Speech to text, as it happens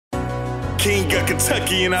King of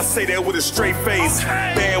Kentucky, and I say that with a straight face.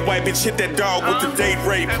 Bad white bitch hit that dog with the date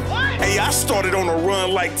rape. Hey, I started on a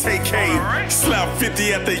run like TK. Slap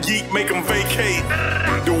 50 at the yeet, make him vacate.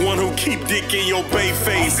 The one who keep dick in your bay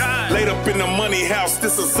face. Laid up in the money house,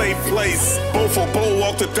 this a safe place. Bow for bow,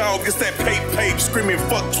 walk the dog, it's that pape. Screaming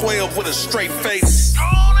fuck 12 with a straight face.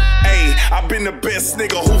 Hey, I been the best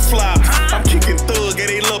nigga who flopped. I'm kicking thug and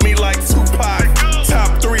they love me like Tupac.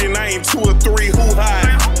 Top 3 and I ain't 2 or 3, who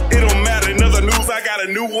high? It don't matter, in other news, I got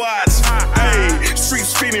a new watch. Hey,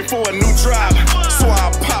 streets feeding for a new drop. So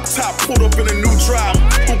I pop top, pulled up in a new drop.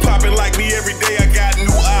 Who popping like me every day, I got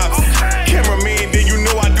new ops. Cameraman, then you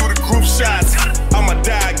know I do the group shots. I'ma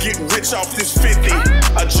die, get rich off this 50.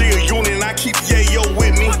 A G unit, I keep yayo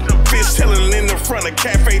with me. Fish telling in the front of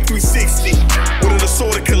Cafe 360. With an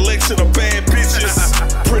assorted collection of bad bitches.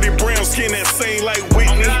 Pretty brown skin that sing like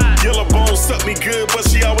Whitney. Yellow bone suck me good, but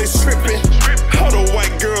she always tripping. All the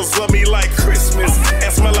white girls love me like Christmas.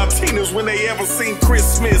 Ask my Latinos when they ever seen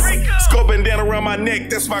Christmas. Scoping down around my neck,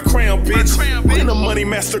 that's my crown, bitch. When the money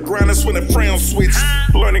master grind, that's when the frown switch.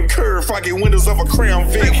 Learning curve, I get windows of a Crown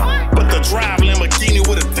Vic. But the drive Lamborghini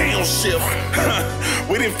with a downshift.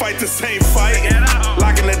 We didn't fight the same fight.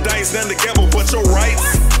 Locking the dice, none together but your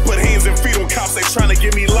rights. Put hands and feet on cops, they tryna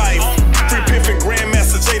give me life. Free pimpin'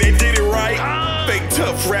 Grandmaster J, they did it right. Fake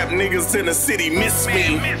tough rap niggas in the city miss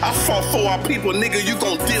me. I fought for our people, nigga, you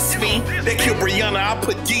gon' diss me. They kill Brianna, I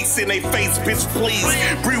put geeks in they face, bitch, please.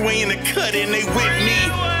 Breeway in the cut and they with me.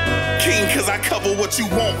 King, cause I cover what you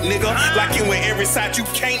want, nigga. Like you in every side you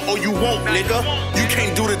can't or you won't, nigga. You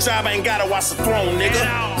can't do the job, I ain't gotta watch the throne,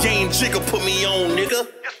 nigga. You ain't jigger, put me on, nigga.